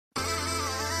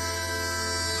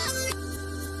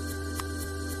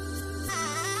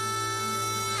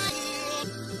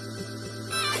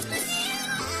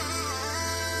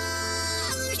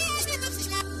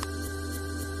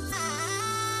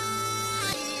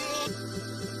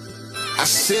I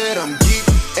said I'm geek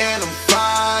and I'm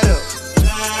fired up.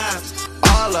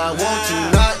 All I want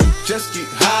tonight is just get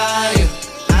higher.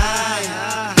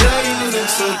 Girl, you look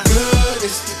so good,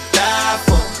 it's to die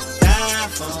for.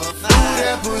 Ooh,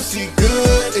 that pussy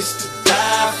good, it's to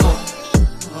die for.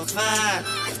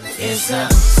 It's a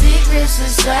secret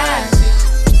society.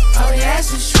 All we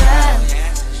ask is try.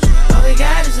 All we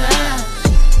got is love.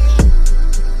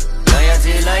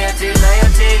 Loyalty, loyalty,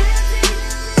 loyalty.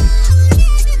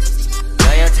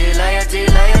 Loyalty, loyalty,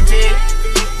 loyalty.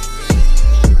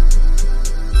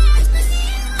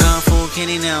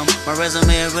 Kenny now. My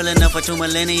resume is real enough for 2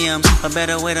 millenniums. A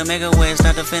better way to make a way,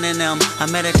 start defending them. I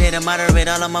meditate and moderate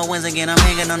all of my wins again. I'm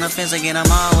hanging on the fence again, I'm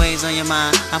always on your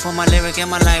mind. I put my lyric and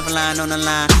my lifeline on the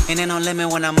line. And ain't no limit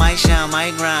when I might shine,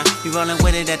 might grind. You rolling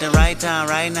with it at the right time,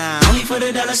 right now. Only for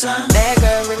the dollar sign. Bad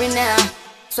girl, leave it now.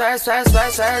 Swerve, swerve,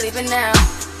 swerve, swerve, leave it now.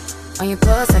 On your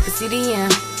pulse, I can see the M.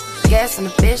 Gas on the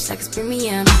bitch like it's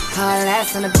premium. Hard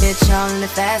ass on the bitch, all in the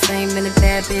fast lane. Been a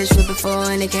bad bitch with before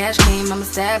any cash came. I'm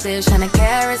established, 100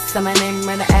 carats. I'm my name,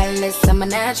 run the atlas. I'm a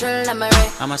natural, I'm a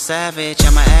ray. I'm a savage,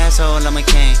 I'm an asshole, I'm a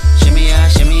king. Shimmy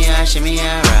out, shimmy out, shimmy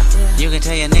out, right. You can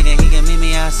tell your nigga he can meet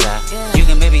me outside. You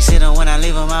can babysit him when I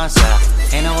leave him outside.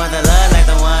 Ain't no other love like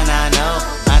the one I know.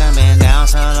 I done been down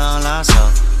so long, lost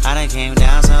hope. I done came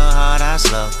down so hard, I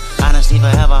slow. Honestly,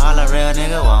 forever, all a real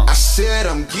nigga won't. I said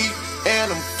I'm geek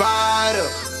and I'm fired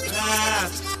up.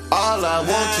 All I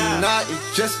want tonight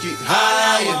is just get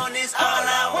higher. All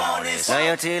I want is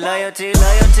loyalty, loyalty,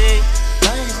 loyalty.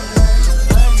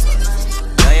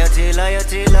 Loyalty,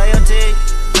 loyalty, loyalty.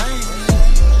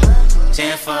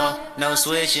 10-4, no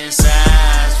switching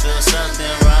sides. Feel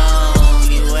something wrong.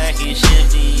 You acting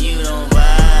shifty, you don't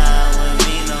vibe with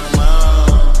me no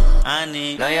more. I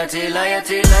need loyalty,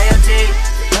 loyalty, loyalty.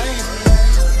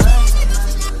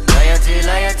 Loyalty,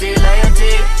 loyalty,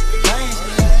 loyalty.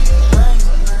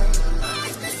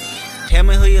 Tell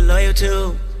me who you're loyal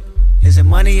to. Is it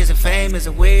money, is it fame, is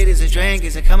it weed, is it drink?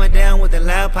 Is it coming down with the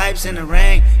loud pipes in the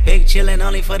rain? Big chillin'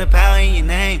 only for the power in your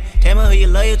name. Tell me who you're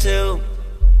loyal to.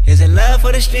 Is it love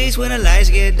for the streets when the lights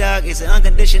get dark? Is it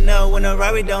unconditional when the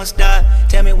Rari don't start?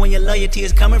 Tell me when your loyalty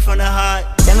is coming from the heart.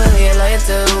 Tell me who you're loyal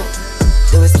to.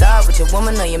 Do it start with your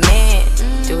woman or your man?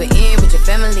 Do it end with your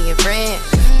family and friends?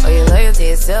 Or your loyalty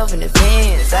is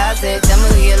self-in-defense? I said, tell me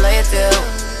who you're loyal to.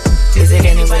 Is it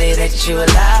anybody that you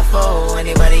would lie for?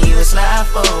 Anybody you would slide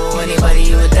for? Anybody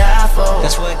you would die for?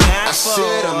 That's what God I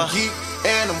said I'm geek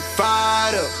and I'm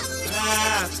fired up.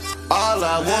 All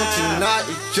I want tonight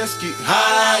is just get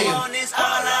higher. All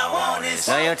I want is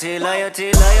loyalty,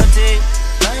 loyalty, loyalty.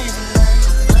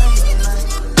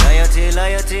 Loyalty,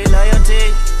 loyalty,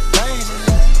 loyalty.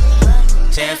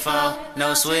 10-4,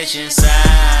 no switching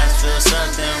sides. Feel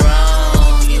something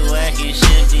wrong. You acting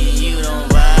shifty, you don't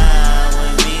vibe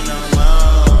with me no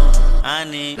more. I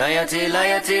need loyalty,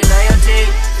 loyalty, loyalty.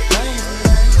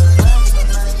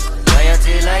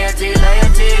 Loyalty, loyalty,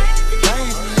 loyalty.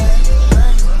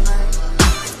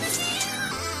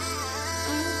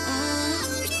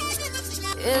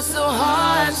 It's so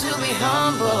hard to be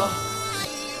humble.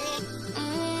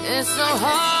 It's so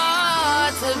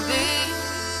hard to be.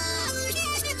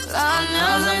 Lord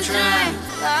knows I'm trying.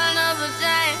 Lord knows I'm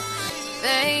trying,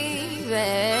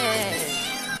 baby.